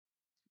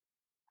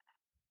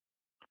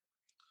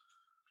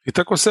I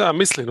tako se ja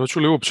mislim, hoću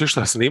li uopće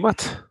šta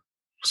snimat,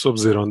 s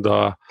obzirom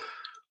da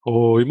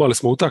imali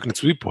smo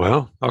utakmicu i po,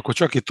 ja? Ako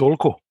čak i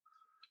toliko,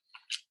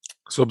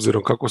 s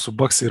obzirom kako su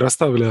Bucksi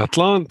rastavili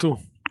Atlantu,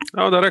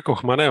 a onda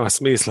rekoh, ma nema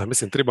smisla,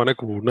 mislim, treba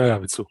neku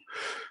najavicu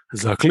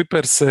za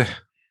Clippers-e,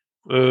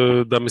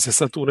 da mi se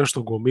sad tu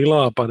nešto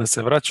gomila, pa da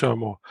se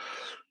vraćamo.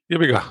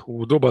 Jebi ga,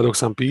 u doba dok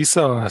sam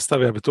pisao,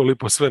 stavio bi to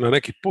lipo sve na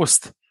neki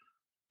post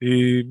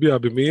i bija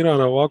bi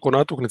miran, a ovako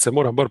natuknice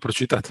moram bar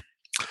pročitati.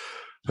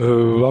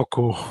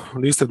 Ako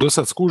niste do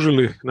sad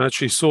skužili,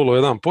 znači solo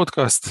jedan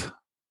podcast,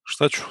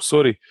 šta ću,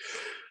 sorry,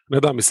 ne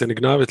da mi se ni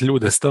gnaviti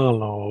ljude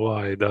stalno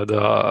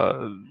da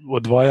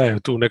odvajaju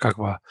tu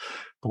nekakva,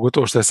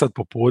 pogotovo što je sad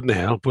popodne,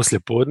 jel, poslije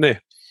podne,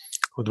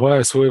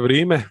 odvajaju svoje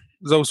vrijeme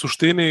za u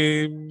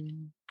suštini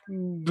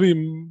dvije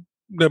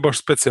ne baš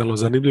specijalno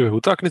zanimljive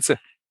utakmice.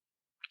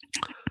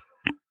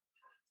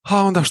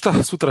 A onda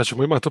šta, sutra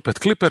ćemo imati opet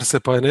Clippers-e,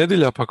 pa je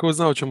nedjelja, pa ko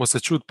znao ćemo se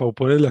čuti, pa u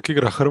ponedjeljak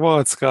igra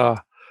Hrvatska,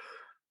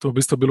 to bi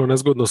isto bilo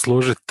nezgodno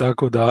složiti,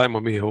 tako da ajmo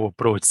mi ovo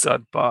proći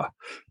sad, pa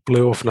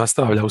playoff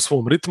nastavlja u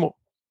svom ritmu.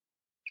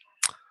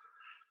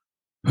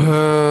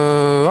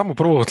 Ajmo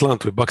prvo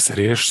Atlantu i Buckse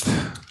riješiti,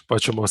 pa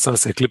ćemo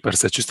Sanse i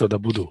Clippers-e čisto da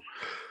budu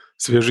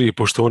svježiji,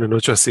 pošto oni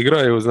noćas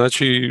igraju,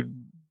 znači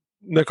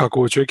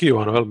nekako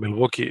očekivano, jel,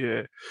 Milwaukee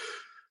je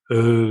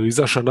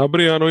izašao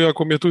nabrijano,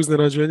 iako mi je tu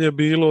iznenađenje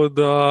bilo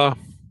da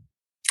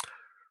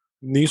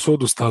nisu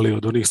odustali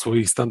od onih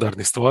svojih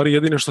standardnih stvari,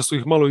 jedine što su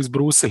ih malo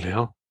izbrusili,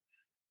 jel?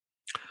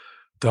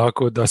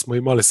 Tako da smo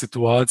imali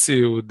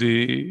situaciju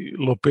di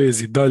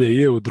Lopez i dalje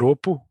je u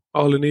dropu,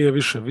 ali nije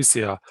više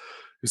visija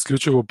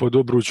isključivo pod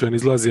obručen,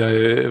 izlazija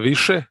je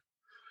više,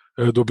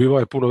 dobiva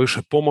je puno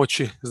više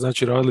pomoći,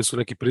 znači radili su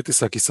neki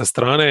pritisak i sa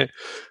strane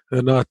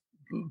na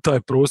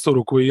taj prostor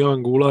u koji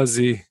Young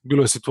ulazi,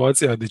 bilo je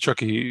situacija gdje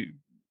čak i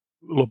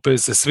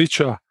Lopez se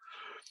svića,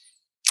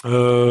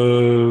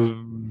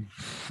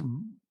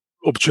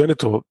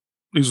 općenito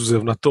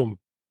izuzev na tom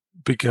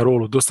pick and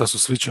rollu dosta su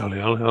svičali,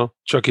 jel?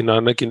 Čak i na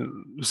nekim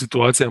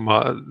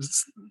situacijama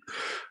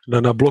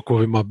na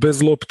blokovima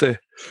bez lopte.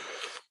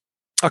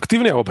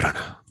 Aktivnija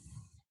obrana.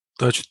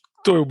 Znači,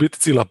 to je u biti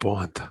cijela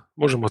poanta.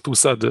 Možemo tu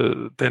sad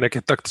te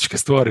neke taktičke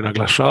stvari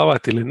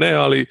naglašavati ili ne,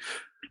 ali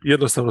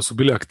jednostavno su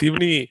bili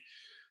aktivniji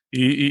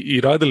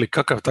i radili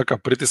kakav takav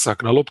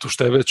pritisak na loptu,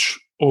 što je već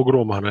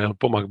ogroman, jel,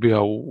 pomak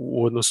bio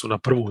u odnosu na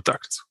prvu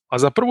utakmicu. A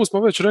za prvu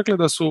smo već rekli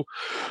da su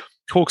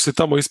Hawksi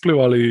tamo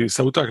isplivali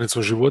sa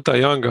utakmicom života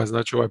Younga,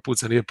 znači ovaj put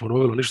se nije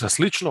ponovilo ništa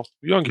slično.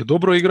 Young je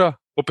dobro igra,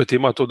 opet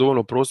ima to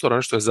dovoljno prostora,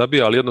 nešto je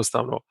zabija, ali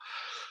jednostavno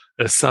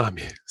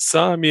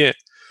sam je.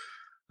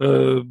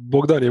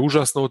 Bogdan je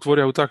užasno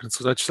otvorio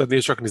utakmicu, znači sad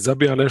nije čak ni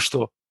zabija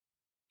nešto,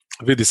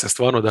 vidi se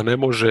stvarno da ne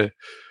može,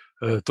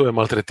 to je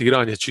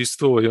maltretiranje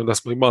čisto i onda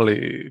smo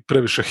imali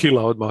previše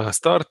Hila odmah na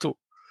startu.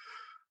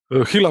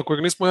 Hila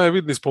kojeg nismo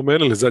ni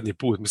spomenuli zadnji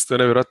put, mislim, to je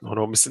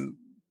nevjerojatno, mislim,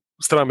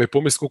 strah me je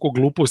pomisli koliko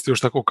gluposti, još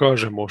tako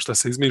kažemo, šta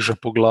se izmišlja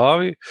po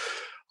glavi,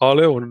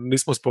 ali evo,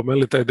 nismo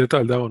spomenuli taj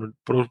detalj da on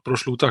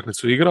prošlu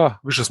utakmicu igra,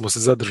 više smo se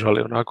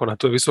zadržali onako na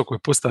toj visokoj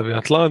postavi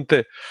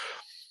Atlante,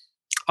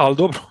 ali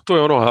dobro, to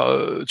je ono,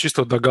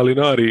 čisto da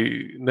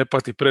Galinari ne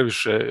pati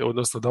previše,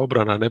 odnosno da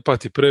obrana ne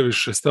pati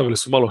previše, stavili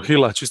su malo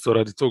Hila čisto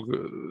radi tog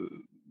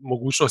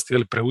mogućnosti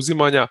ili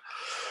preuzimanja,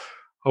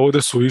 a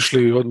ovdje su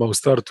išli odmah u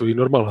startu i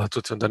normalno da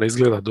to onda ne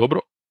izgleda dobro.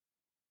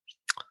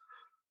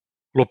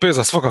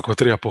 Lopeza svakako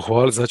treba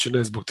pohvaliti, znači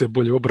ne zbog te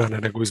bolje obrane,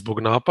 nego i zbog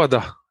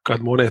napada.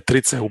 Kad mu one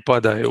trice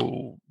upadaju,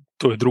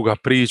 to je druga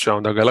priča,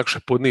 onda ga je lakše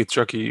podniti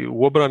čak i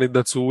u obrani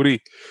da curi.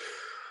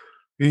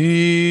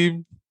 I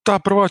ta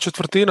prva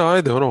četvrtina,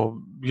 ajde,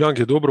 Young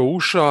je dobro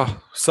uša,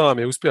 sam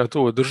je uspio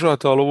to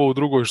održati, ali ovo u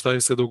drugoj šta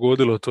im se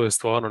dogodilo, to je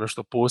stvarno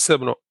nešto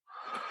posebno.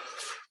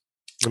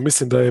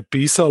 Mislim da je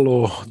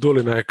pisalo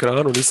doli na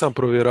ekranu, nisam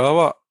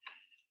provjeravao,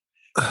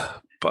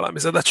 pala mi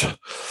zadaća,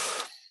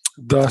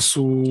 da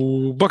su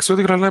Bucksi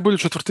odigrali najbolju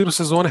četvrtinu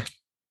sezone.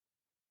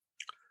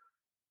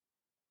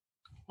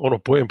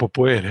 Poen po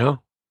poen, ja?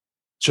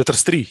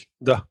 43,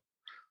 da.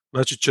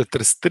 Znači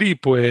 43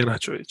 poena,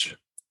 čovječe.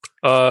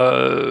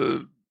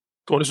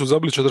 Oni su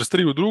zabili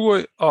 43 u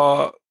drugoj,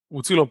 a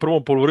u cijelom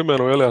prvom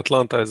poluvremenu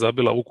Atlanta je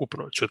zabila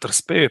ukupno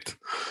 45.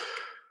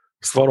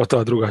 Stvarno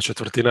ta druga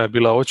četvrtina je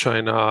bila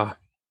očajna.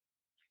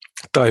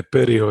 Taj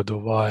period,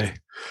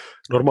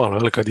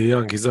 normalno, kad je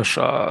Young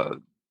izaša,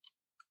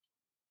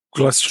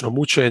 klasično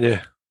mučenje,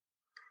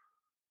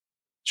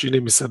 čini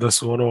mi se da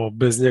su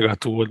bez njega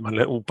tu odmah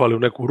upali u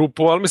neku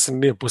rupu, ali mislim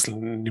nije poslije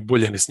ni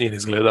bolje ni s njim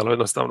izgledalo,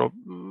 jednostavno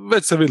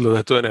već se vidjelo da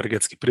je to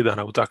energetski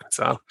pridana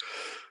utakmica.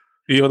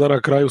 I onda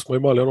na kraju smo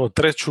imali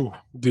treću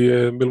gdje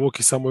je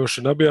Milwaukee samo još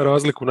i nabija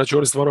razliku, znači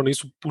oni stvarno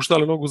nisu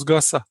puštali nogu s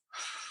gasa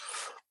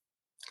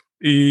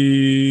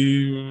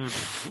i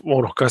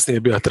kasnije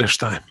je bio trash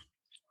time.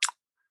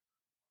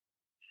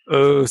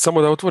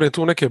 Samo da otvorim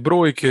tu neke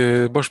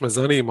brojke, baš me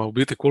zanima u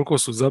biti koliko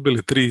su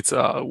zabili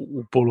trica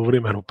u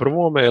poluvremenu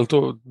prvome, je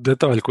to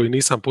detalj koji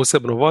nisam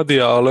posebno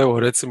vadio, ali evo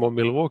recimo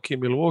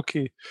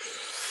Milwaukee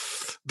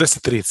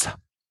 10 trica.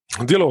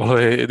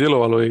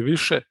 Djelovalo je i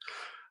više,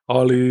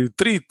 ali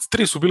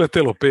tri su bile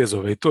te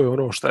Lopezove i to je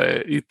ono što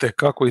je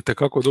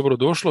itekako dobro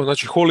došlo.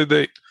 Znači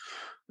Holiday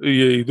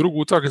je i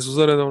drugu utakmicu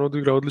zaredom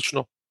odigrao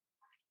odlično.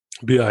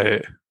 Bija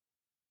je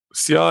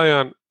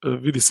sjajan,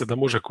 vidi se da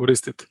može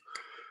koristiti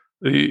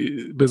i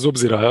bez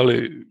obzira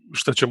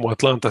šta će mu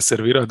Atlanta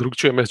servirati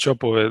drugčije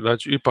match-upove,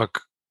 znači ipak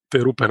te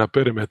rupe na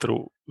perimetru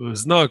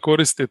zna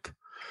koristiti.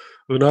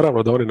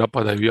 Naravno da oni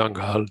napadaju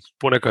Younga, ali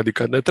ponekad i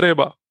kad ne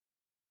treba.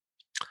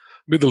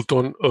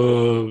 Middleton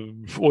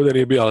ovdje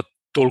nije bio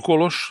toliko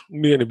loš,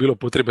 nije ni bilo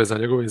potrebe za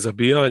njegovim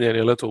zabijanjem,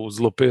 jer eto uz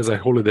Lopeza i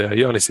Holidaya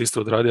Janis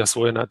isto odradio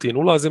svoje na tim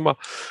ulazima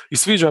i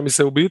sviđa mi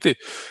se u biti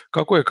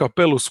kako je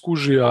Capelu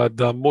skužija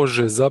da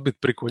može zabiti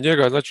priko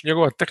njega, znači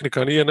njegova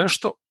tehnika nije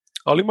nešto,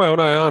 ali ima je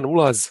onaj jedan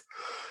ulaz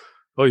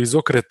iz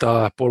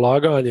okreta,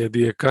 polaganje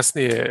gdje je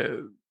kasnije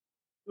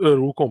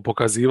rukom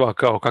pokaziva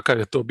kao kakav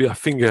je to bio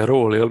finger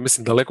roll, jer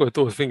mislim daleko je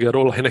to od finger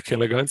rolla i neke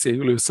elegancije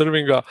Julius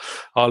Servinga,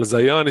 ali za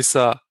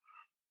Janisa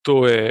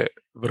to je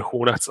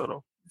vrhunac,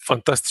 ono,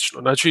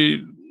 fantastično.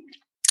 Znači,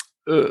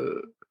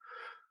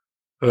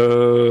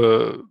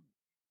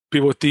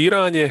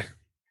 pivotiranje,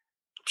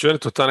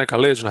 općenito ta neka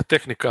leđna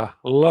tehnika,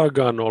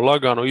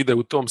 lagano ide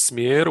u tom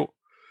smjeru.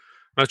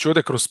 Znači,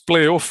 ovdje kroz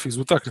play-off iz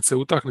utakmice u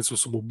utakmicu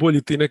su mu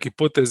bolji ti neki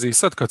potezi i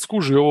sad kad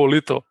skuži ovo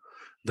lito,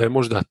 da je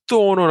možda to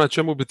ono na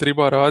čemu bi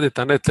treba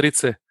raditi, a ne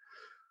trice,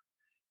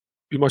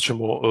 imat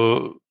ćemo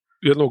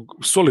jednog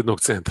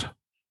solidnog centra.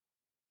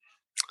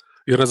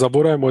 Jer ne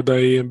zaboravimo da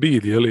je i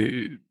Embiid,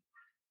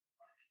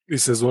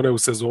 iz sezone u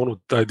sezonu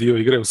taj dio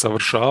igre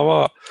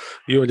usavršava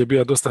i on je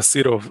bio dosta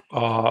sirov,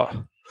 a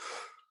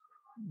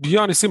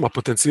Giannis ima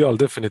potencijal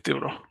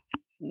definitivno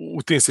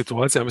u tim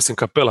situacijama. Mislim,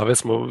 Capela, već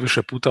smo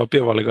više puta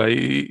opjevali ga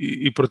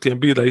i protiv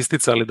Embiida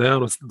isticali da je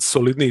jedan od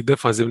solidnijih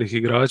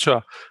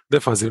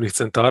defanzivnih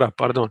centara,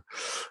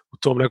 u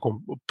tom nekom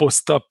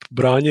post-up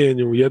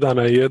branjenju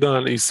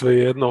 1-1 i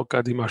svejedno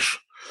kad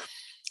imaš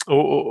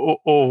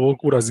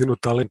ovakvu razinu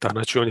talenta,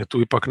 znači on je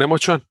tu ipak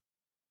nemoćan,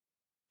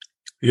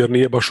 jer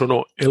nije baš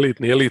ono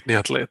elitni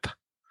atleta.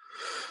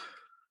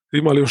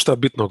 Ima li još šta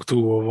bitnog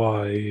tu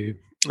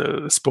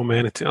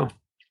spomenuti, ja?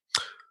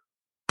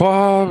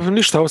 Pa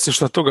ništa osim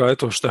šta toga,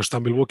 eto šta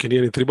Milwaukee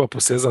nije ni treba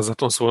poseza za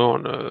tom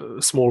svojom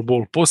small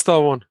ball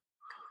postavom.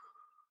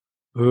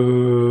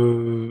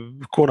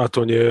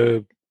 Konaton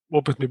je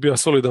opet mi bio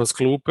solidan s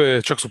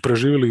klupe, čak su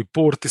preživjeli i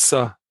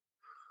Portisa.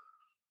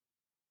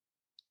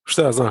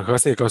 Šta ja znam,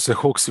 kasnije kao se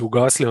Hawksi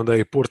ugasli, onda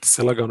je i Portis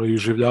se lagano i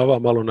uživljava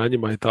malo na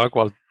njima i tako,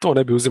 ali to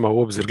ne bi uzimao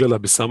u obzir, gleda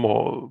bi samo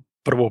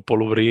prvo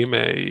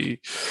poluvrijeme i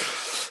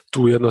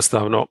tu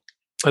jednostavno,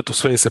 eto,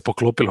 sve im se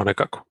poklopilo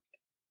nekako.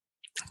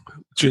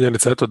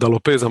 Činjenica je da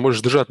Lopeza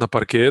možeš držati na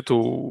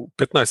parketu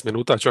 15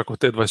 minuta, čak od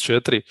te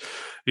 24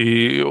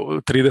 i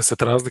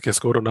 30 razlike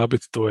skoro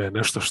nabiti, to je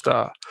nešto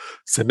što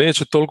se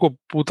neće toliko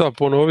puta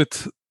ponoviti,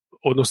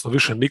 odnosno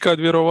više nikad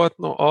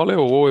vjerovatno, ali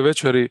evo u ovoj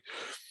večeri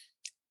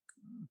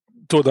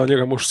to da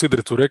njega možeš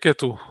sidriti u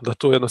reketu, da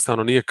to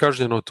jednostavno nije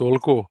kažnjeno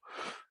toliko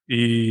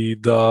i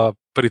da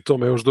pri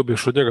tome još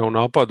dobiješ od njega u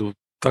napadu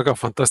takav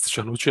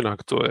fantastičan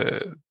učinak, to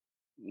je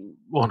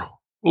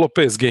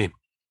Lopez game.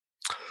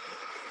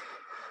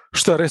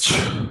 Šta reći,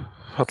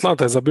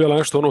 Atlanta je zabijala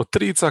nešto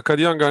trica kad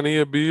Younga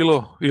nije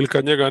bilo ili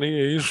kad njega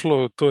nije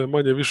išlo, to je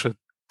manje više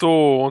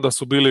to, onda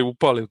su bili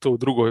upali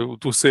u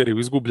tu seriju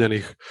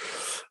izgubljenih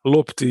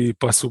lopti,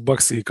 pa su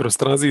Bucksi kroz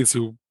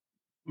tranziciju,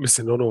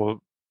 mislim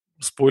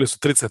spojili su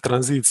 30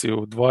 tranziciju,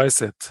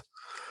 20,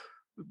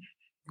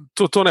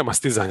 to nema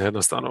stizanja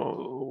jednostavno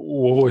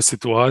u ovoj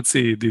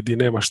situaciji gdje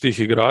nemaš tih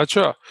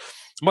igrača.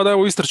 Mada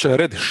evo istrčaj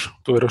Rediš,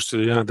 to je još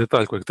jedan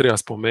detalj kojeg treba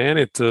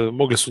spomenuti,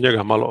 mogli su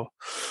njega malo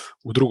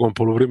u drugom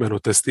poluvremenu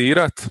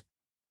testirati.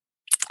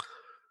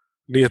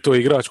 Nije to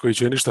igrač koji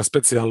će ništa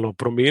specijalno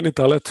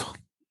promijeniti, ali eto,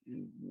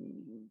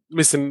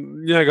 mislim,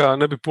 njega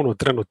ne bi puno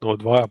trenutno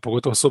odvaja,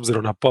 pogotovo s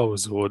obzirom na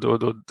pauzu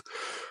od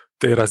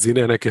te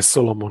razine neke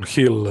Solomon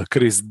Hill,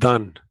 Chris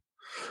Dunn.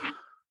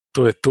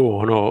 To je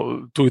to,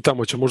 tu i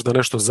tamo će možda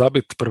nešto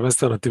zabiti,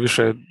 prvenstveno ti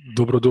više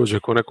dobro dođe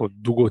ko neko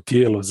dugo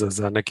tijelo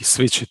za neki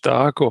switch i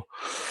tako.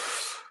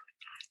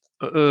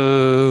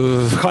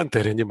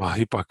 Hunter je njima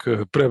ipak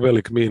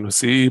prevelik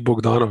minus i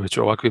Bogdanović,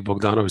 ovakvi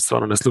Bogdanović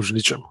stvarno ne služi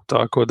ničemu.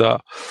 Tako da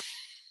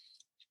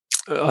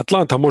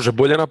Atlanta može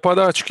bolje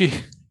napadački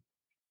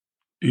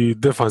i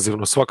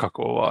defanzivno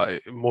svakako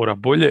mora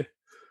bolje.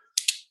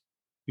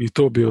 I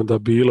to bi onda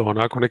bilo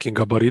onako nekim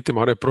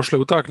gabaritima one prošle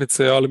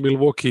utakmice, ali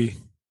Milwaukee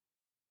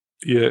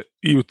je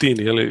i u tim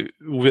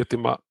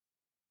uvjetima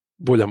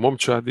bolja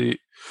momčad i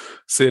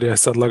serija je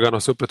sad lagano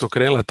se opet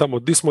okrenula tamo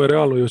gdje smo je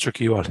realno i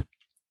očekivali.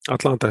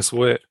 Atlanta je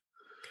svoje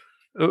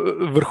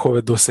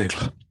vrhove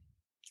dosegla.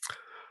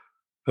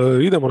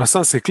 Idemo na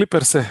Sunse i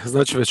Clippers-e,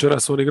 znači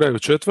večeras oni igraju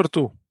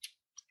četvrtu.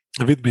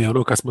 Vid mi je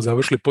kad smo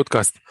završili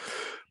podcast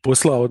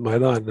poslao odmah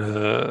jedan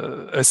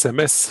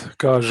SMS,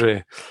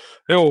 kaže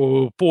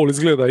evo Paul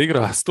izgleda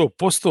igra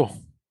 100%,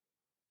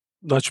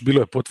 znači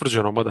bilo je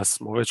potvrđeno, mada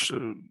smo već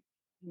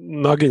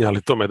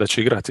naginjali tome da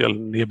će igrati, jer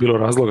nije bilo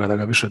razloga da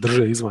ga više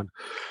drže izvan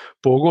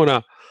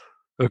pogona.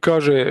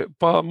 Kaže,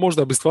 pa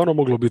možda bi stvarno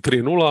moglo biti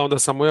 3:0, onda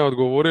sam mu ja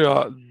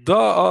odgovorio,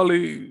 da,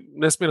 ali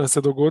ne smije nam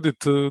se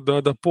dogoditi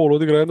da Paul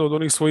odigra jednu od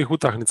onih svojih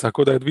utakmica,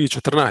 ako da je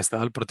 2014.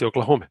 ali protiv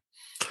Oklahoma.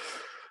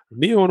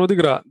 Nije on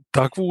odigra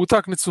takvu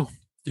utakmicu,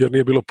 jer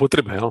nije bilo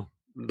potrebe, jel?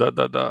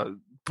 Da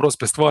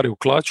prospe stvari u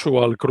klaču,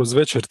 ali kroz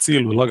večer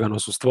cilu lagano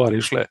su stvari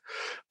išle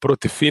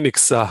protiv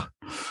Phoenixa.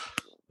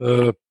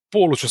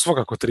 Paulu će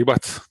svakako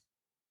tribat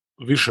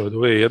više od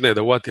ove jedne,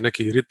 da uvati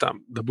neki ritam,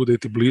 da bude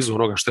ti blizu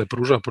onoga što je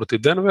pružao protiv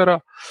Denvera.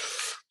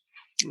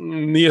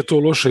 Nije to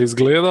loše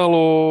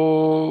izgledalo,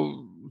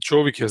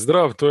 čovjek je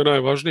zdrav, to je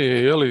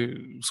najvažnije, jeli,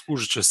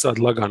 skužit će sad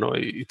lagano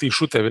i ti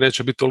šutevi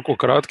neće biti toliko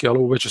kratki, ali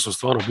ovo veće su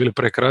stvarno bili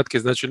prekratki,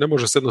 znači ne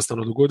može se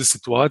jednostavno dogoditi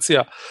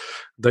situacija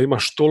da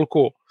imaš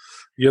toliko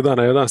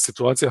 1-1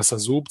 situacija sa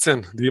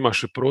zubcem, gdje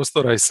imaš i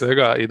prostora i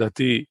svega i da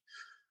ti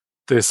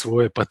te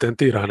svoje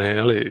patentirane,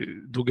 jeli,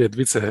 duge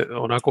dvice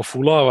onako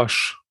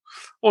fulavaš.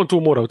 On tu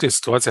mora u tih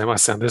situacija ima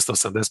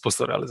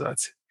 70-80%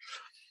 realizacije.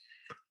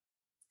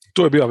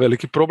 To je bio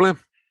veliki problem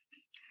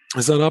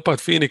za napad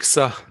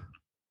Phoenixa.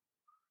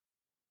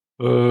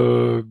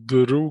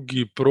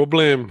 Drugi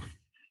problem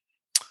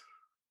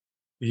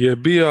je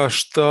bio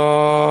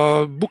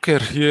što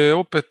Booker je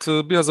opet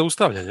bio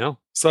zaustavljen. Jel?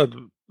 Sad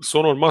s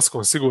onom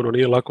maskom sigurno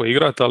nije lako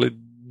igrati, ali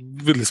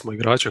vidjeli smo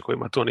igrače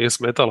kojima to nije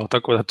smetalo,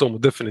 tako da to mu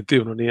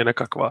definitivno nije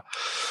nekakva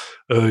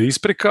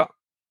isprika.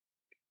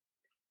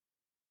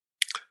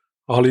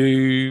 Ali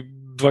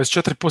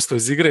 24%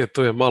 iz igre,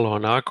 to je malo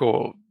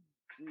onako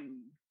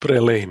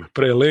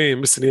pre-lame.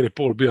 Mislim, nije ni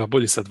Paul bio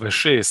bolji sa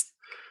 26.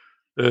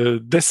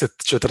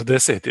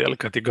 10-40, jel,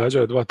 kad ti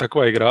gađaju dva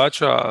takva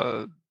igrača,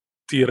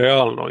 ti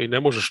realno i ne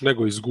možeš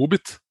nego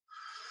izgubiti.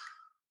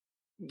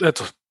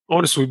 Eto,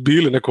 oni su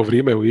bili neko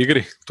vrijeme u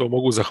igri, to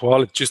mogu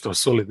zahvaliti čisto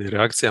solidnim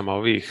reakcijama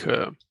ovih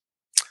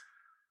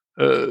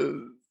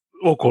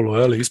okolo,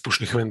 jel,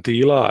 ispušnih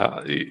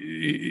ventila,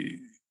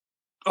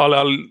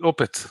 ali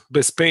opet,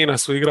 bez Payna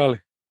su igrali.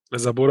 Ne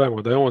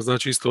zaboravimo da je on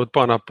znači isto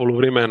otpao na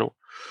poluvremenu,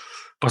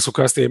 pa su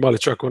kasnije imali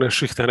čak one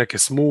šihte neke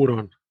s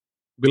Moorom.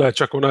 Bila je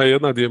čak ona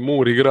jedna gdje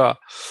Moore igra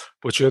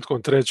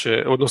početkom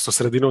treće, odnosno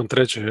sredinom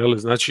treće, jel?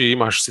 Znači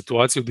imaš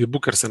situaciju gdje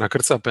Booker se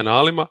nakrca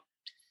penalima,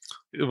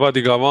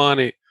 vadi ga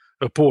vani,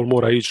 Paul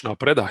mora ići na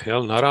predah,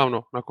 jel?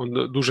 Naravno, nakon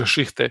duže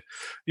šihte,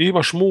 i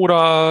imaš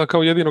Moora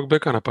kao jedinog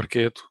beka na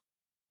parketu,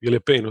 jer je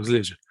Payne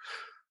ozlijeđen.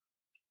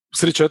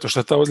 Sreća, eto,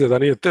 što ta ozljeda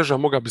nije teža,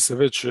 mogla bi se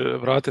već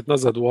vratiti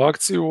nazad u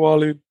akciju,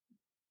 ali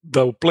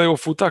da u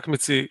play-off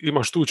utakmici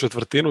imaš tu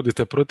četvrtinu gdje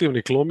te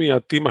protivnik lomi, a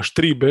ti imaš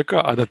 3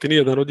 beka, a da ti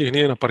nijedan od njih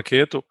nije na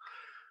parketu,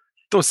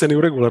 to se ni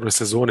u regularnoj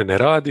sezoni ne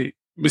radi.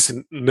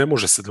 Mislim, ne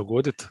može se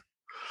dogoditi.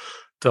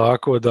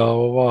 Tako da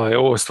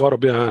ovo je stvarno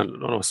bio jedan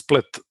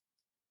splet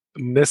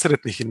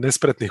nesretnih i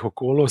nespretnih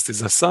okolnosti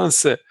za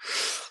Sanse.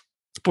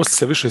 Poslije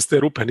se više iz te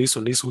rupe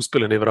nisu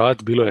uspjeli ni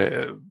vratiti, bilo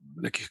je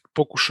nekih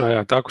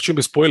pokušaja, tako čim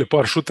bi spojili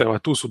par šuteva,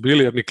 tu su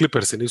bili, jer ni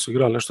Clippersi nisu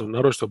igrali nešto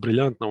naročito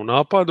briljantno u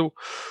napadu,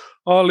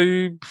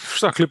 ali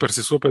šta,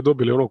 Clippersi su opet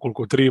dobili ono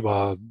koliko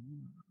treba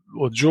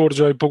od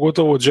Georgea i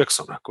pogotovo od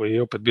Jacksona, koji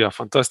je opet bio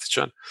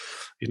fantastičan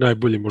i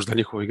najbolji možda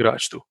njihov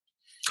igrač tu.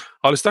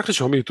 Ali staknut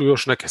ćemo mi tu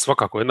još neke,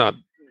 svakako jedna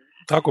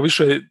tako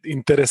više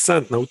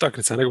interesantna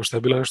utakmica nego što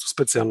je bila nešto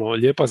specijalno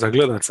lijepa za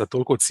gledat sa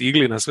toliko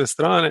cigli na sve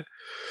strane.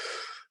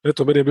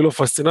 Eto, meni je bilo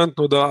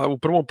fascinantno da u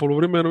prvom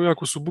poluvremenu,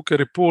 iako su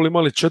Booker i Paul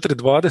imali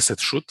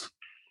 4-20 šut,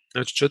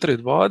 znači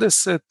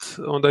 4-20,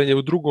 onda je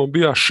u drugom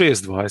bio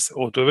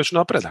 6-20. To je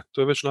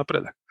već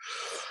napredak.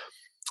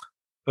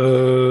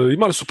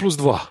 Imali su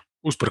 +2,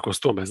 usprkos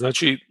tome.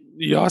 Znači,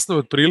 jasno je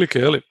otprilike,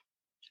 jeli,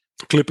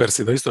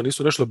 Clippersi da isto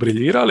nisu nešto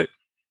briljirali.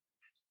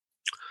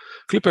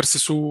 Clippersi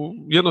su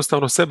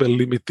jednostavno sebe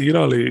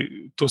limitirali,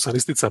 to sam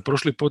istica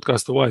prošli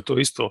podcast, to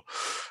isto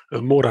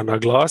mora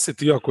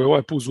naglasiti, iako je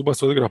ovaj put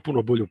Zubac odigra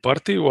puno bolju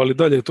partiju, ali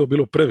dalje je to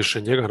bilo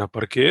previše njega na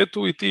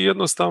parketu i ti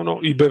jednostavno,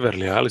 i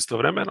Beverly, ali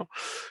istovremeno,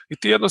 i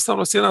ti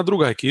jednostavno si jedna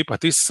druga ekipa,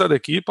 ti si sad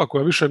ekipa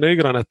koja više ne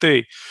igra na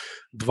tej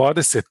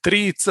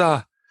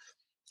 23-ca,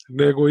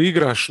 nego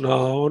igraš na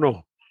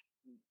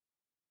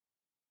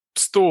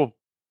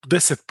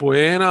 110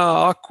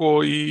 poena,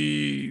 ako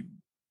i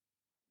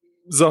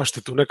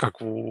zaštitu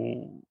nekakvu,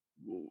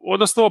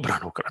 odnosno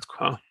obranu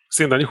kratko. S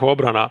tim da njihova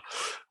obrana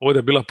ovdje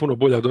je bila puno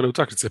bolja od one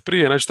utakmice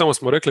prije, znači tamo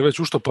smo rekli već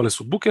uštopali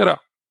su Bookera,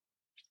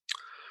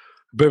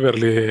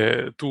 Beverly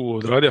je tu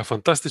odradio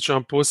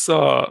fantastičan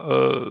posao,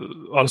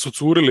 ali su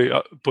curili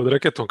pod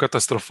reketom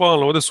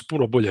katastrofalno, ovdje su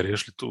puno bolje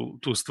riješili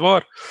tu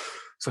stvar.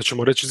 Sad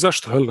ćemo reći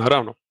zašto,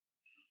 naravno.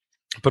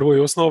 Prvo i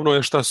osnovno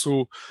je što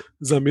su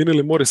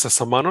zamijenili Morisa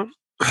sa Manom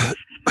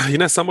i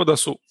ne samo da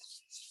su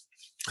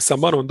sa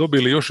Manom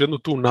dobili još jednu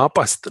tu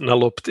napast na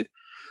lopti,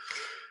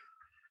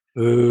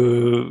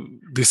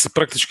 gdje se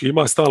praktički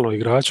ima stalno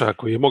igrača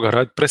koji je mogao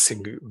raditi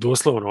pressing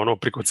doslovno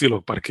preko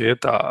cijelog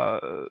parketa,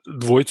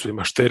 dvojicu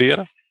imaš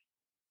terijera,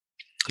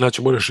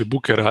 znači možeš i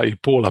Bookera i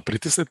Paula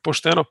pritisniti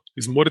pošteno,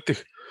 izmoriti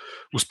ih,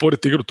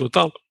 usporiti igru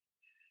totalno,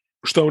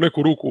 što u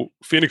neku ruku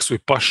Phoenixu i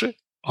paše,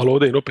 ali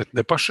ovdje im opet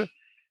ne paše,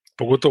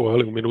 pogotovo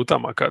u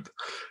minutama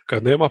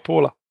kad nema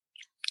Paula.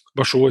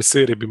 baš u ovoj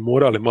seriji bi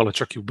morali malo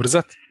čak i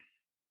ubrzati.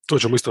 To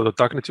ćemo isto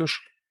dotaknuti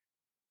još.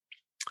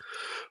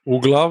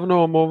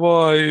 Uglavnom,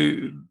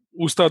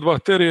 uz ta dva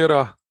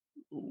terijera,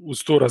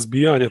 uz to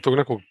razbijanje tog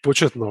nekog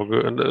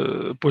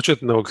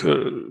početnog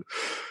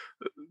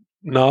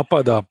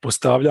napada,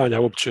 postavljanja,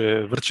 uopće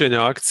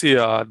vrćenja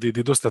akcija,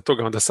 di dosta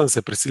toga, onda sam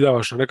se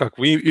prisiljavaš na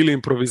nekakvu ili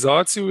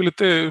improvizaciju ili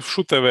te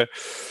šuteve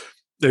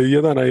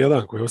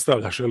 1-1 koje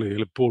ostavljaš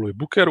ili Polu i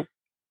Bookeru.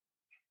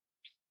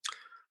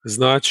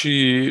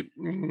 Znači,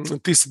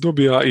 ti si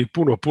dobija i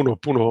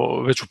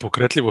puno veću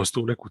pokretljivost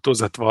u neku to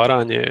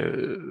zatvaranje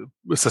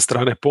sa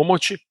strane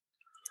pomoći,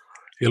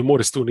 jer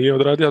Morris tu nije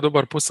odradio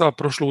dobar posao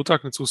prošlu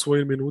utakmicu u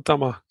svojim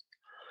minutama,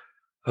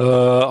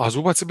 a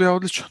Zubac je bio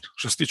odličan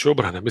što se tiče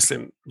obrane.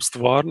 Mislim,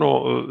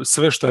 stvarno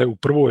sve što je u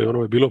prvoj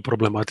je bilo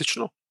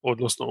problematično,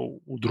 odnosno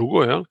u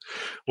drugoj,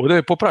 ovdje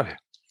je popravio.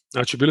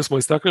 Znači, bili smo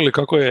istaknuli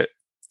kako je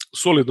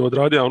solidno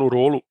odradio onu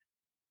rolu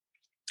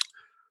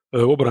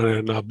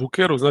obrane na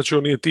Bookeru, znači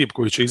on nije tip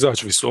koji će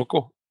izaći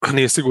visoko,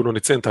 nije sigurno ni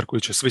centar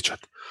koji će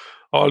svičati,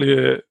 ali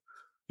je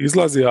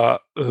izlazija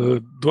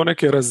do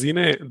neke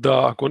razine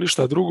da ako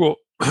ništa drugo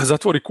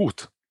zatvori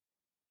kut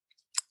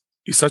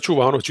i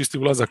sačuva čisti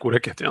ulazak u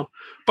reket. Jel?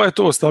 Pa je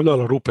to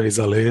ostavljalo rupe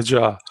iza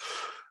leđa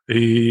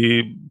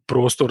i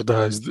prostor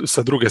da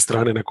sa druge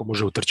strane neko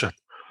može utrčati.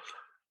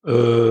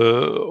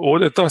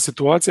 Ovdje ta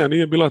situacija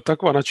nije bila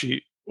takva,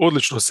 znači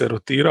odlično se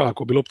rotira,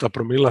 ako bi lopta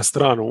promijenila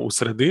stranu u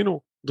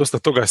sredinu, dosta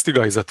toga je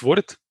stigao i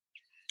zatvoriti.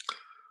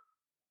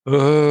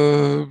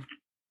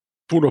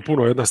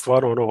 Puno jedna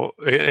stvarno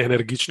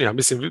energičnija.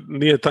 Mislim,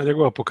 nije ta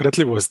njegova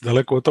pokretljivost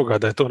daleko od toga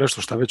da je to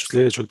nešto što već u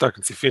sljedećoj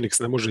utakmici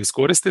Phoenix ne može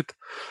iskoristiti,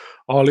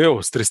 ali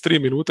evo, s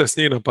 33 minute s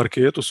njih na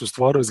parketu su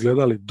stvarno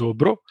izgledali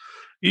dobro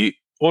i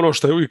ono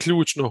što je uvijek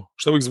ključno,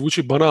 što uvijek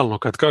zvuči banalno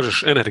kad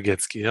kažeš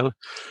energetski, jel?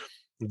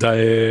 Da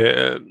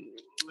je,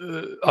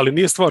 ali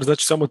nije stvar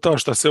znači samo ta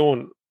što se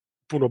on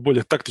puno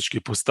bolje taktički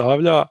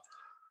postavlja,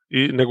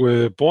 nego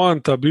je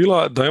poanta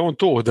bila da je on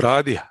to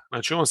odradio.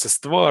 Znači on se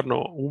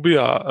stvarno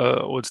ubija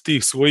od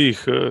tih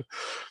svojih,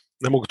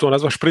 ne mogu to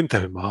nazvati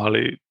šprinterima,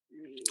 ali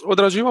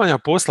odrađivanja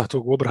posla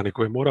tog obrani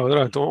koje mora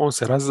odraditi, on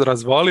se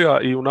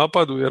razvalija i u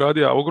napadu je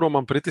radio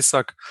ogroman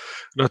pritisak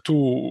na tu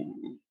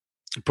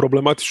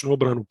problematičnu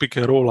obranu pick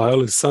and rolla,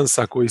 ali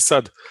Sansa koji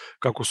sad,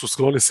 kako su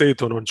skloni s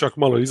Aytonom, čak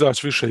malo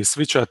izaći više i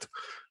svičat,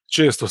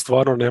 često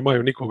stvarno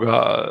nemaju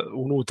nikoga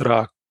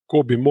unutra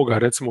ko bi mogao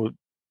recimo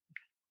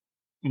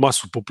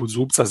masu poput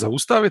Zubca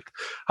zaustaviti,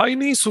 a i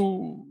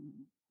nisu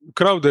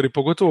Crowder i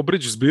pogotovo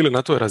Bridges bili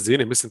na toj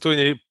razini. Mislim, to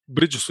je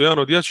Bridges su jedan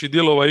od jačih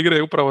dijelova igre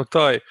je upravo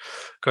taj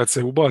kad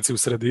se ubaci u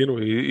sredinu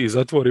i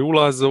zatvori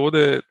ulaz,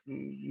 ovdje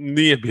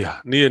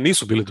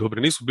nisu bili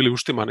dobri, nisu bili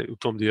uštimani u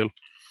tom dijelu.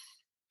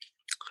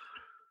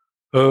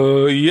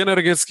 I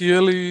energetski,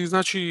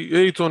 znači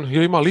Ayton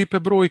je ima lipe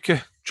brojke,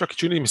 čak i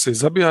čini mi se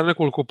zabija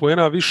nekoliko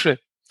poena više,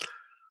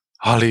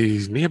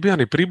 ali nije bio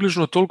ni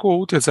približno toliko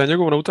utjecaj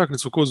njegov na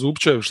utakmicu ko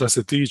Zubčev što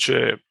se tiče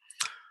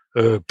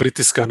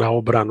pritiska na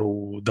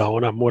obranu, da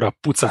ona mora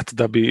pucati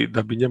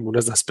da bi njemu,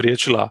 ne znam,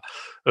 spriječila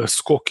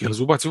skok, jer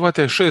Zubac je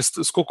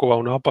 6 skokova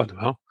u napadu.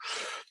 Ja?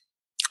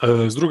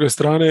 S druge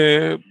strane,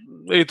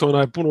 Aytona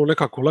je puno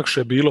nekako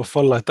lakše bilo,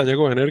 falila je ta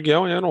njegova energija,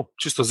 on je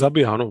čisto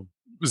zabija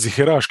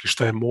ziheraški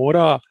šta je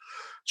mora,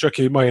 čak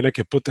je ima i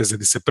neke poteze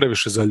gdje se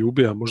previše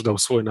zaljubija možda u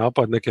svoj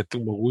napad, neke tu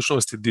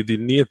mogućnosti gdje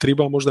nije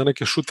treba možda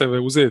neke šuteve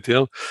uzeti,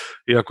 jel?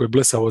 Iako je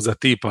blesavo za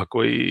tipa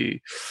koji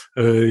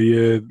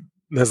je,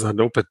 ne znam,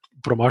 da opet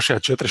promašija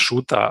 4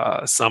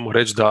 šuta, samo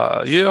reći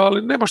da je,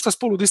 ali nema šta s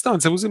polu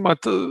distance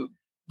uzimati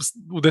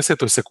u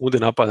 10. sekundi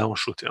napada on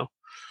šut, jel?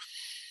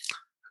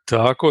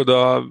 Tako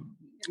da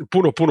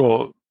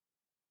puno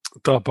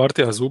ta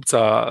partija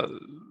Zubca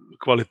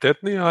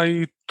kvalitetnija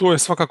i to je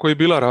svakako i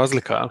bila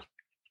razlika, jel?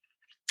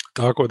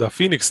 Tako da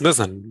Phoenix, ne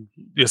znam,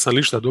 jesam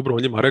li šta dobro o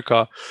njima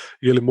rekao,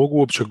 je li mogu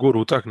uopće goru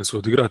utakmicu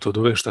odigrati od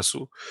ove šta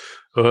su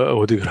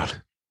odigrali.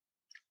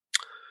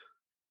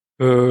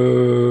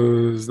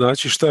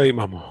 Znači šta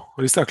imamo?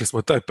 Istakli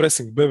smo taj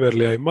pressing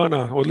Beverlya i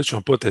Mana,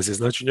 odličan potez je,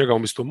 znači njega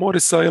umjesto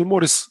Morrisa, jer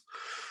Morris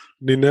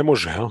ni ne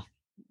može, jel?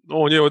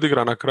 On je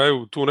odigra na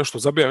kraju tu nešto,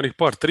 zabija onih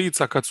par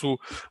trica kad su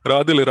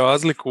radili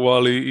razliku,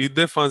 ali i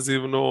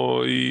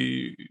defanzivno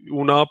i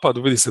u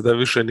napadu vidi se da je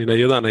više ni na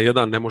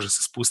 1-1 ne može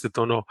se spustiti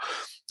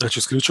znači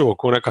isključivo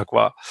ko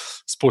nekakva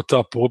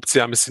spot-up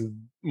opcija, mislim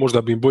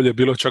možda bi im bolje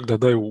bilo čak da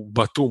daju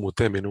Batumu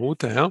te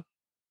minute, ja?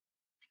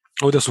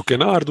 Ovdje su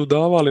Kenardu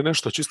davali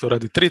nešto čisto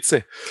radi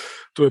trice,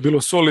 to je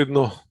bilo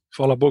solidno,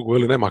 hvala Bogu,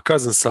 ili nema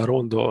Cousinsa,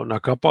 Rondo na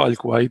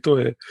kapaljku, a i to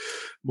je,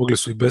 mogli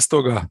su i bez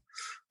toga.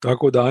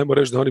 Tako da ajmo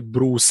reći da oni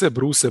bruse,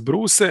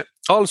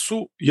 ali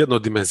su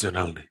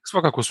jednodimenzionalni.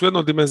 Svakako su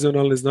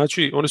jednodimenzionalni,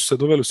 znači oni su se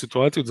doveli u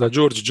situaciju da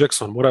George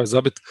Jackson moraju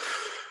zabiti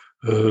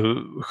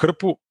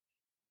hrpu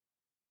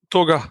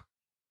toga,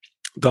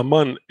 da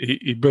Mann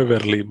i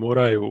Beverly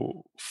moraju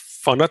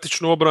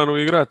fanatičnu obranu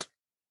igrati.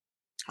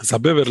 Za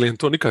Beverly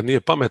to nikad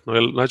nije pametno,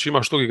 jer znači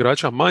imaš tog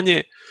igrača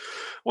manje,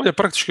 on je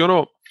praktički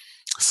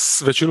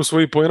većinu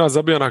svojih poena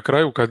zabija na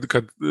kraju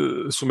kad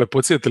su me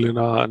podsjetili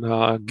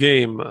na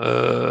game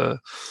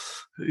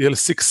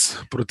Six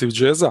protiv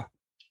Jazza.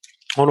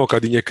 Ono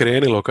kad im je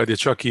krenilo, kad je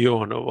čak i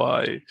on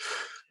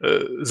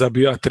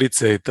zabija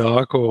trice i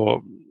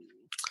tako.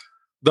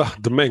 Da,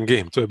 the man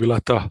game, to je bila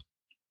ta.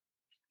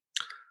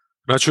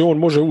 Znači on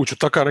može ući u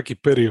takav neki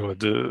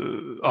period,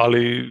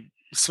 ali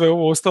sve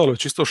ovo ostalo je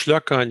čisto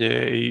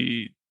šljakanje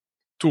i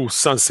tu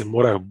Sunsi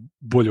moraju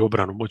bolju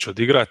obranu moći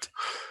odigrati.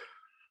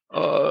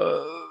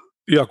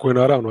 Iako je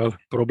naravno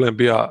problem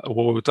bio u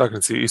ovoj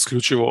utakmici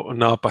isključivo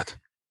napad.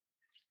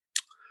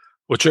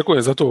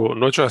 Očekujem zato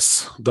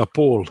noćas da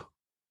Paul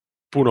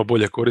puno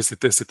bolje koristi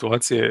te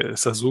situacije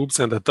sa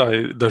zubcem,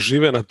 da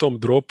žive na tom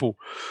dropu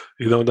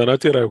i da onda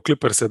natjeraju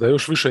Clipperse da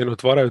još više im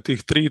otvaraju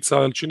tih trica,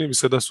 ali čini mi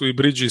se da su i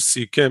Bridges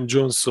i Cam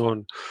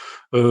Johnson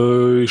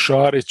i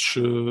Šarić,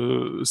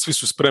 svi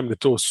su spremni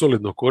to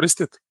solidno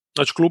koristiti.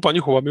 Znači klupa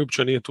njihova mi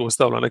uopće nije tu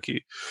ostavila neki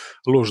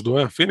loš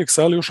dojam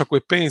Phoenix, ali još ako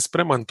je Payne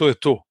spreman, to je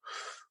to.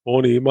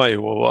 Oni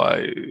imaju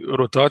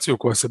rotaciju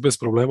koja se bez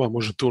problema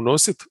može tu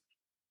nositi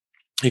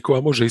i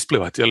koja može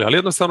isplivati, ali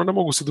jednostavno ne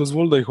mogu se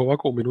dozvoliti da ih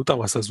ovako u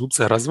minutama sa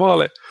zubce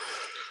razvale.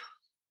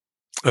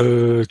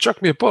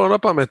 Čak mi je palo na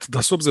pamet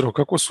da s obzirom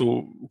kako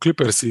su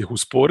Clippersi ih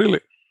usporili,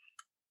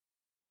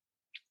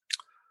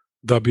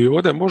 da bi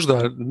ovdje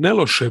možda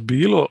neloše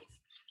bilo,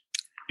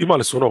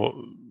 imali su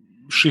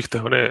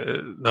šihte,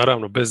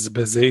 naravno bez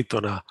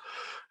Aytona,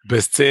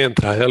 bez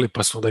centra,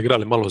 pa su onda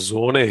igrali malo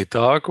zone i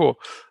tako,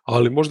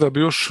 ali možda bi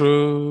još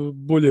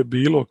bolje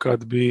bilo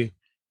kad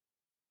bi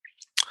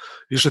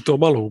išli to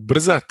malo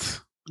ubrzat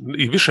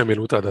i više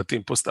minuta da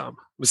tim postavama.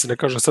 Mislim, ne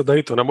kažem sad da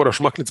Aytona moraš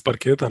makniti s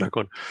parketa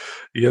nakon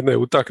jedne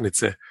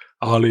utakmice,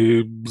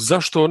 ali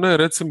zašto ne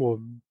recimo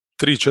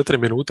 3-4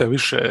 minute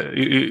više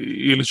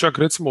ili čak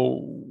recimo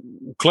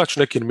u klać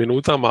nekim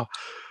minutama,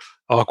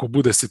 ako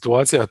bude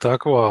situacija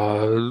takva,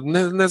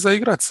 ne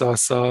zaigrati sa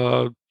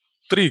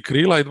 3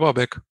 krila i 2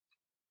 beka.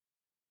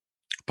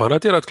 Pa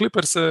natjerat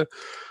Clippers-e,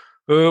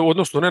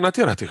 odnosno ne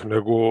natjerati ih,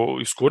 nego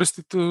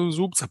iskoristiti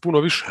zubca puno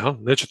više.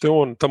 Nećete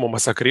on tamo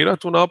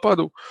masakrirati u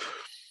napadu,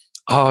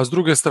 a s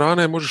druge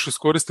strane možeš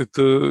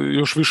iskoristiti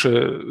još više,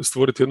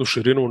 stvoriti jednu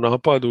širinu u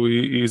napadu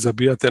i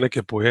zabijati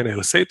neke poene. Jer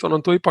s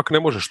Aytonom to ipak ne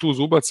možeš. Tu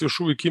zubac još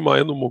uvijek ima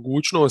jednu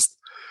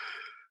mogućnost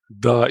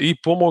da i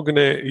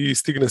pomogne i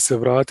stigne se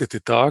vratiti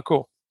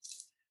tako.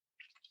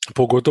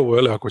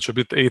 Pogotovo ako će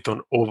biti Ayton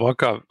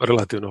ovakav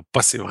relativno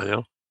pasivan.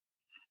 Ja?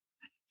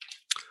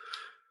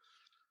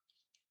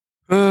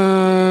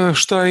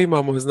 Šta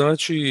imamo?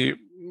 Znači,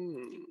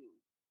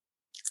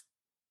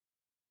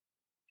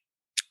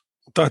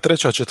 ta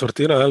treća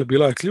četvrtina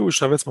bila je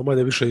ključna, već smo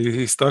manje više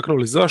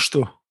istaknuli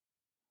zašto,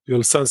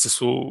 jer Sunsi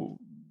su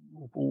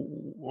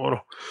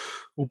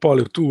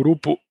upali u tu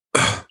rupu,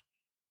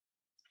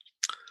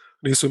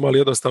 nisu imali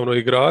jednostavno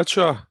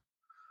igrača.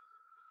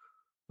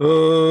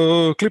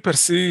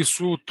 Clippersi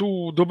su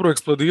tu dobro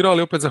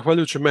eksplodirali, opet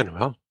zahvaljujući menu.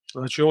 Ja?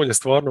 Znači, on je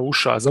stvarno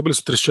ušao, zabili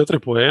su 34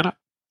 poena,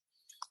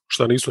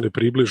 što nisu ni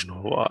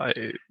približno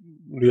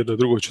nijednoj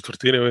drugoj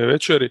četvrtini ove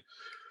večeri.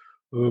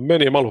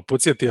 Meni je malo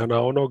podsjetio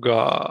na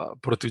onoga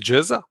protiv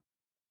Jazza,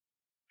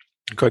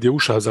 kad je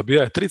ušao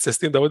zabija trice, s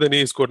tim da ovdje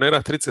nije iz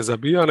kornera trice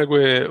zabija, nego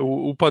je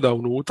upada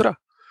unutra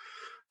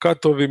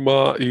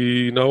katovima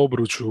i na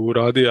obruču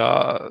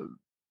radija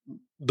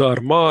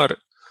Darmar.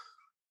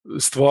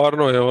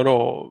 Stvarno je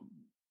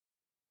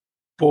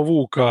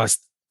povuka s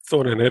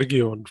tom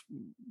energijom,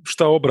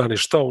 šta obrani,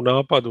 šta u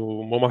napadu,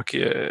 momak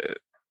je,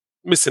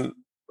 mislim,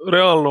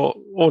 realno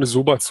oni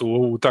zubac u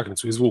ovu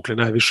utakmicu izvukli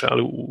najviše,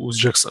 ali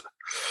uz Jacksona.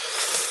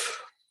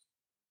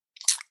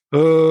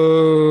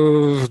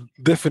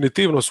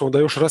 Definitivno su onda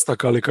još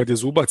rastakali kad je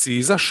zubac i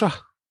izaša,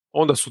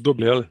 onda su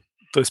dobili,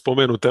 to je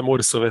spomenute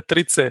Morrisove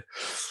trice,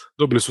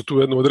 dobili su tu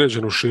jednu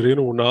određenu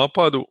širinu u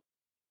napadu,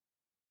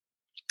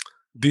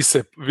 di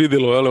se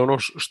vidjelo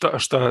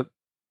šta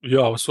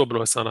ja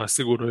osobno sam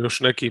sigurno još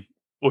neki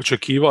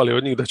očekivali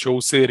od njih da će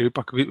ovu seriju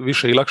ipak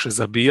više i lakše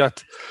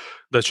zabijati,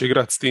 da će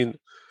igrati s tim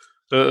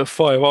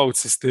 5-out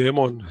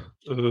sistemom,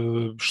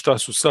 šta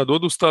su sad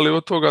odustali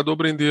od toga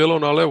dobrim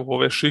dijelom, ali evo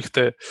ove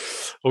šihte,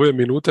 ove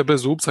minute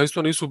bez zubca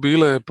isto nisu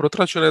bile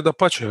protračene, da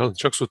pače,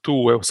 čak su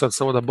tu, evo sad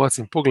samo da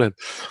bacim pogled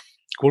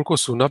koliko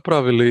su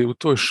napravili u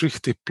toj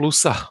šihti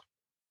plusa.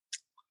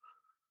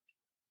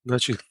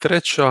 Znači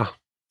treća,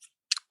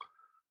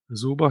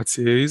 zubac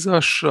je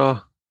izaša,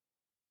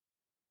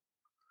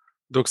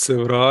 dok se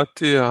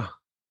vratija,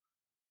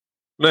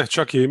 ne,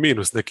 čak je i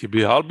minus neki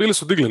bio, ali bili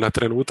su digli na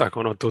trenutak,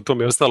 to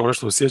mi je ostalo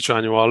nešto u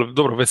sjećanju, ali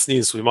dobro, već s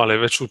njim su imali,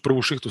 već u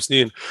prvu šihtu s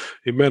njim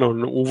i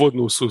menom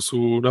uvodnu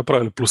su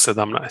napravili plus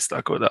 17,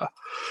 tako da,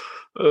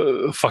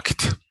 fuck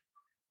it.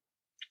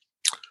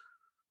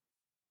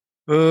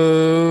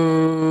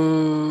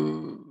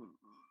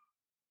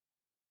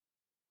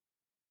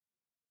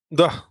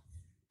 Da,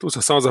 tu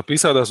sam samo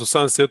zapisao da su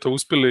Sunsi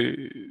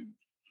uspjeli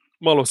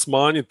malo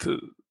smanjiti,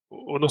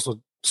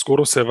 odnosno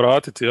skoro se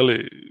vratiti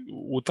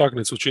u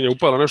utakmicu, čim je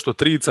upala nešto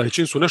trica i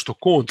čim su nešto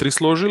kontri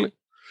složili,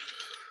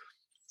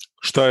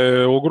 šta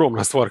je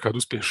ogromna stvar kad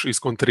uspiješ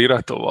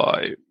iskontrirati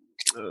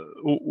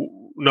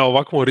na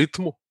ovakvom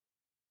ritmu,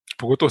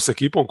 pogotovo s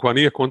ekipom koja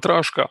nije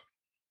kontraška,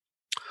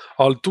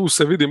 ali tu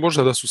se vidi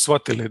možda da su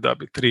shvatili da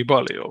bi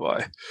tribali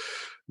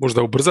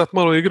možda ubrzati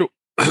malo igru.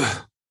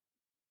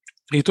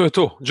 I to je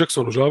to.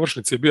 Jackson u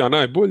završnici je bio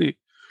najbolji,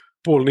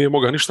 Paul nije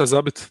mogao ništa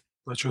zabiti,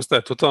 znači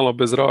ostaje totalno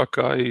bez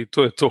zraka i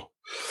to je to.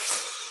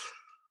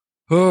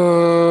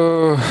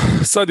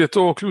 Sad je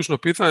to ključno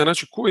pitanje,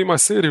 znači ko ima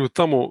seriju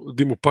tamo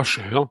di mu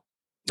paše, jel?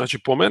 Znači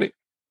po meni,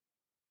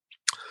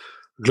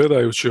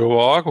 gledajući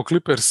ovako,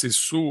 Clippersi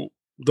su,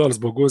 da li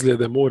zbog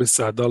ozljede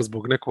Morisa, da li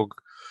zbog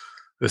nekog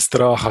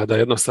straha da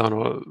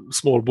jednostavno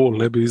small ball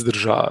ne bi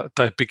izdržao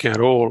taj pick and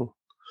roll,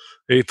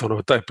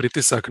 Aytonov taj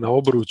pritisak na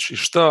obruč i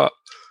šta,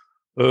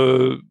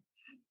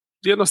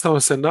 jednostavno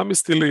se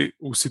namistili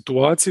u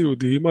situaciju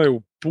gdje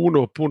imaju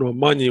puno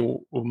manju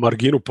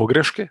marginu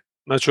pogreške.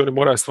 Znači oni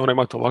moraju stvarno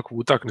imati ovakvu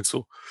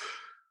utakmicu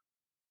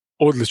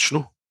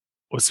odličnu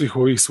od svih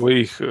ovih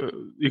svojih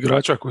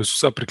igrača koji su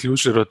sad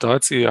priključili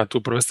rotaciji, a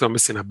tu prvenstveno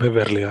mislim na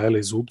Beverlija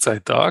ili Zubca i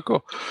tako.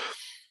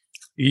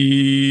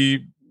 I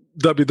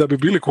da bi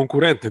bili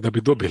konkurentni, da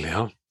bi dobili,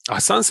 ja? A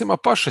Sunsima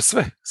paše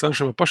sve.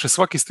 Sunsima paše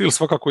svaki stil,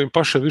 svakako im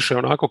paše više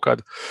onako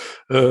kad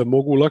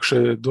mogu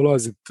lakše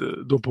dolaziti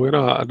do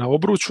poena na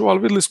obruču, ali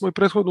vidjeli smo i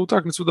prethodnu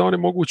utakmicu da oni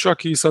mogu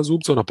čak i sa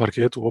Zubcom na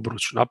parketu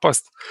obruč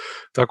napast,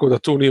 tako da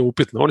tu nije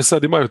upitno. Oni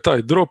sad imaju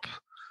taj drop,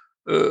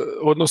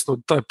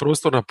 odnosno taj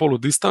prostor na polu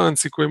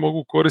distanci koji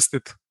mogu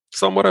koristiti,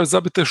 samo moraju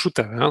zabiti te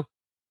šuteve, ja?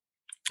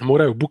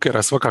 Moraju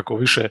Bookera svakako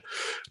više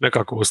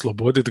nekako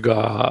osloboditi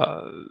ga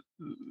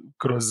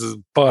kroz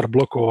par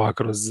blokova,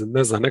 kroz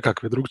ne znam,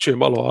 nekakve drugčije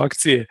malo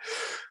akcije,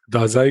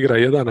 da zaigra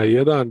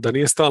 1-1, da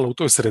nije stalno u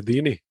toj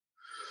sredini.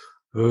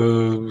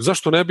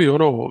 Zašto ne bi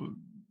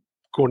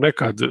ko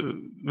nekad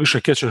više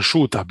catch and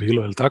shoota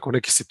bilo, ili tako,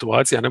 nekih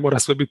situacija, ne mora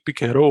sve biti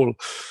pick and roll,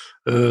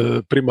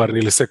 primarni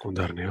ili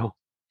sekundarni, jel?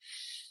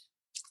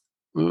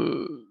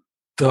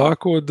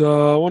 Tako da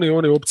oni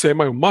opcije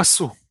imaju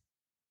masu,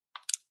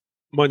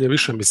 manje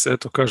više mi se,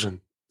 eto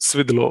kažem,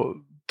 svidilo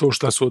to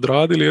što su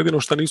odradili, jedino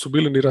što nisu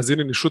bili ni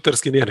razini ni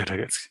šuterski, ni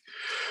energetski.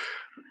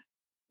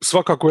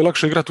 Svakako je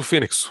lakše igrati u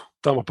Phoenixu.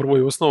 Tamo prvo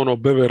i osnovno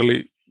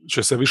Beverly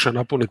će se više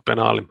napuniti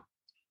penalima.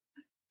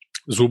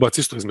 Zubac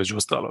isto između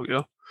ostalog,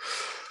 ja?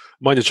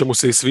 Manje će mu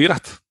se i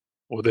svirat.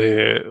 Ovdje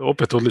je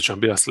opet odličan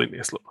bija s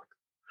linije slobodne.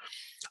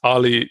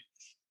 Ali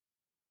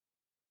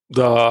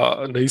da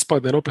ne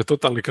ispadne opet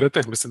totalni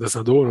kreten, mislim da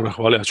sam dovoljno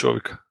nahvalio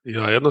čovjeka.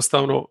 Ja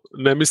jednostavno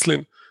ne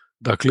mislim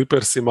da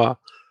Clippersima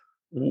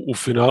u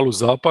finalu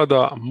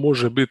zapada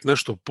može biti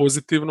nešto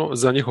pozitivno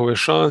za njihove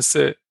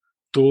šanse,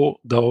 to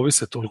da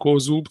ovise toliko o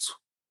Zubcu.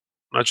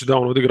 Znači da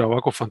on odigra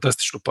ovako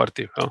fantastičnu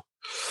partiju. Ja?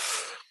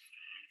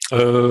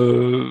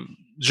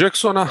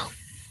 Jacksona,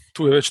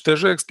 tu je već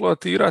teže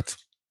eksploatirati.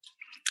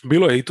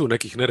 Bilo je i tu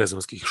nekih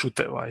nerezonskih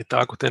šuteva i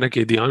tako, te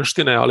neke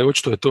idijanštine, ali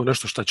očito je to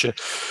nešto što će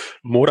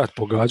morat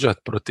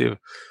pogađati protiv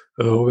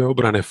ove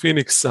obrane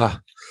Phoenixa.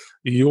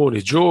 I on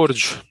i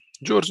George.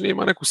 George nije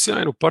ima neku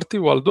sjajnu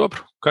partiju, ali dobro,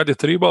 kad je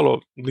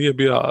tribalo, nije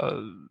bio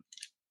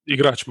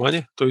igrač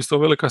manje, to je isto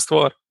velika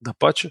stvar,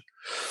 dapače.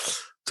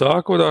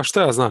 Tako da,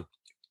 šta ja znam,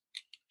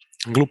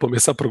 glupo mi je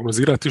sad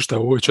prognozirati šta je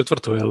u ovoj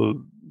četvrtoj, jer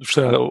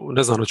šta ja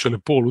ne znam, hoće li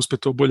Paul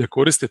uspjeti to bolje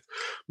koristiti.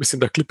 Mislim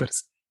da Clippers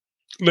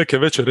neke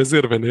veće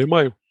rezerve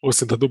nemaju,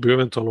 osim da dobiju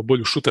eventualno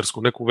bolju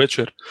šutersku neku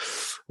večer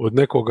od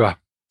nekoga.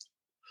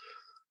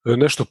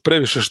 Nešto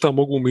previše šta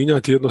mogu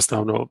minjati,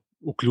 jednostavno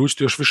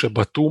uključiti još više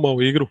Batuma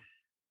u igru.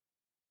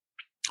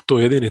 To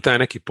je jedini taj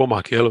neki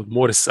pomak, jel, od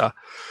Morisa.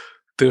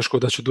 Teško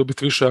da će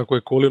dobiti više ako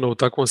je Kolina u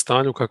takvom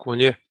stanju kako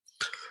on je.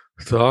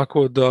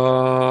 Tako da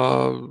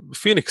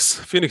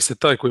Phoenix je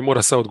taj koji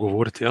mora sad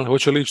odgovoriti. Jel?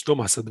 Hoće li ići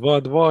doma sa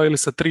 2-2 ili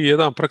sa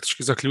 3-1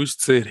 praktički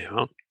zaključiti seriju.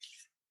 Jel?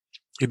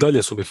 I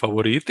dalje su mi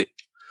favoriti.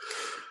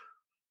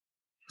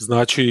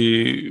 Znači,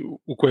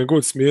 u kojem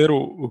god smjeru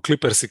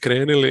Clippersi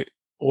krenili,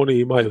 oni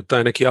imaju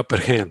taj neki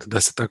upper hand,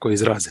 da se tako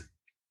izrazim.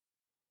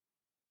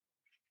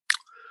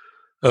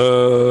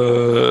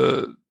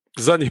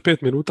 Zadnjih 5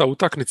 minuta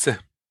utakmice,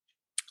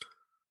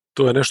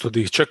 to je nešto da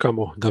ih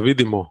čekamo, da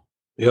vidimo,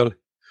 jel,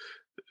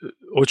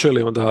 hoće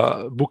li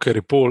onda Booker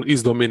i Paul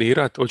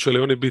izdominirati, hoće li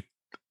oni biti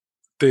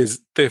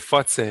te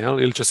face,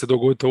 jel, ili će se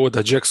dogoditi ovo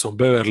da Jackson,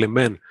 Beverly,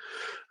 Men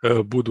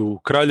budu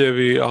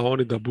kraljevi, a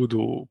oni da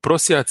budu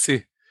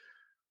prosjaci.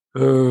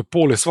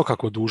 Paul je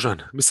svakako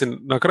dužan. Mislim,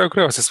 na kraju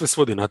krajeva se sve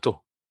svodi na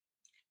to.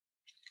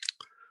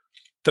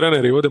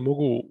 Treneri ovdje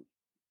mogu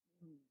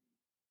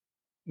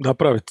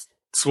napraviti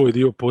svoj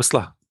dio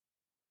posla,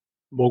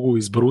 mogu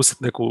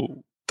izbrusiti neku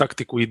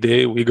taktiku,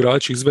 ideju,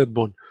 igrači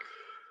izvedbom,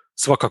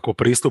 svakako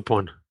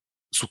pristupom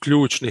su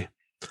ključni,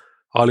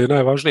 ali je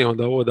najvažnije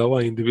onda ovo da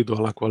ova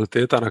individualna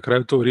kvaliteta na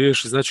kraju to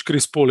riješi. Znači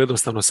Chris Paul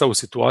jednostavno sad u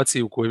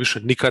situaciji u kojoj više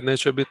nikad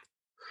neće biti.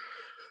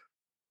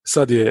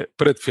 Sad je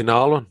pred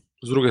finalom,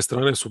 s druge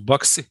strane su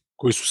Bucksi,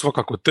 koji su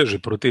svakako teži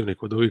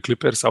protivnik od ovih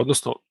Clippersa,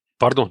 odnosno,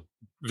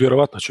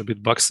 vjerovatno će biti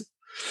Bucksi,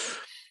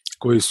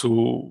 koji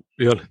su,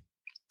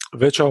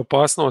 veća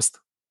opasnost.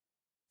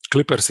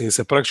 Clippersi im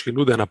se praktički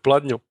nude na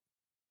pladnju,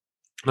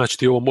 znači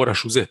ti ovo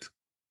moraš uzeti.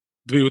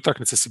 2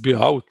 utakmice si bio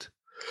out,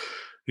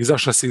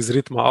 izašla si iz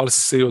ritma, ali si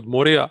se i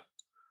odmorio,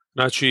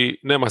 znači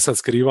nema sad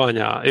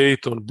skrivanja,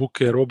 Ejton,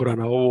 Booker,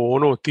 obrana, ovo,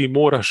 ono, ti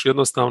moraš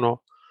jednostavno,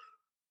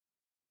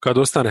 kad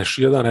ostaneš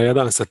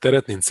 1-1 sa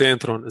teretnim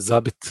centrom,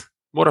 zabit.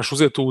 Moraš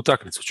uzeti tu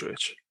utakmicu,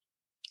 čovječe.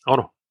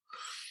 Ono.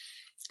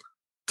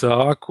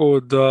 Tako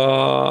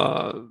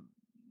da,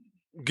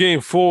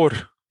 Game 4,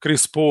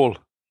 Chris Paul,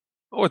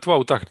 ovo je tvoja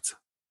utakmica.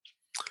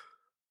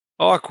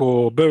 Ako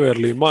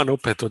Beverly i Mann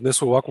opet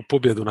odnesu ovakvu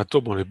pobjedu nad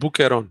tobom i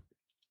Bookerom,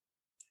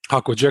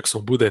 ako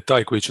Jackson bude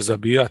taj koji će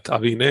zabijati, a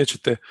vi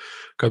nećete,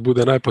 kad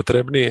bude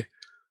najpotrebnije,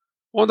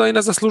 onda i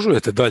ne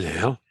zaslužujete dalje,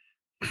 jel?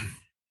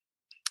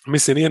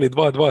 Mislim, nije ni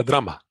 2-2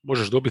 drama.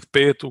 Možeš dobiti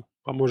 5,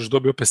 pa možeš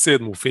dobiti opet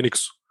 7 u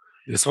Phoenixu.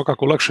 Je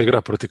svakako lakše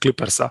igra protiv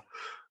Clippersa,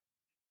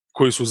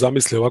 koji su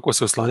zamislili ovako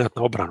se oslanjati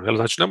na obranu. Jel?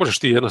 Znači, ne možeš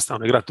ti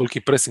jednostavno igrati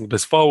toliki pressing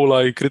bez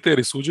faula i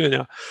kriterij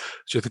suđenja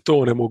će ti to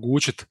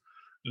onemogućiti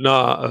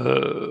na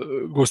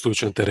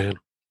gostujućem terenu.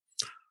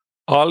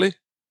 Ali,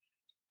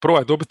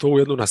 probaj dobiti ovu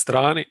jednu na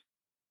strani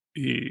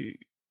i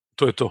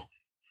to je to.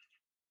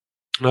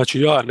 Znači,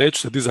 ja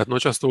neću se dizati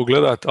noćas to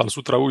gledati, ali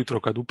sutra ujutro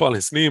kad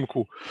upalim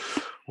snimku,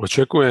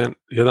 očekujem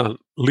jedan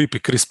lipi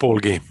Chris Paul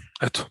game.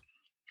 Eto.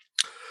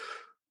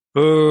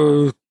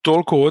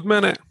 Toliko od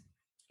mene.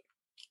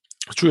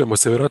 Čujemo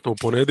se vjerojatno u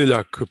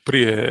ponedjeljak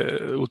prije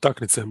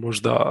utakmice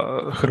možda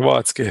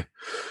Hrvatske.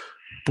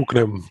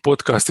 Puknem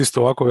podcast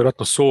isto ovako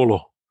vjerojatno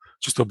solo,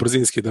 čisto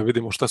brzinski da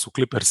vidimo šta su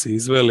Clippersi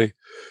izveli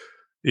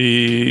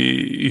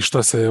i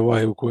šta se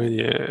u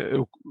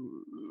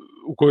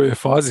kojoj je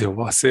fazi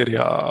ova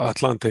serija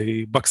Atlante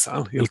i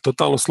Bucksa. Je li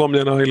totalno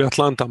slomljena ili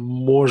Atlanta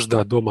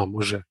možda doma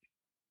može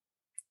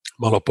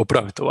malo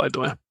popraviti ovaj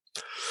dojam.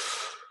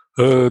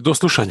 Do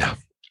slušanja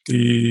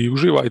i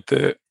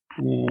uživajte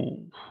u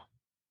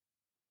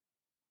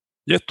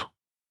ljetu.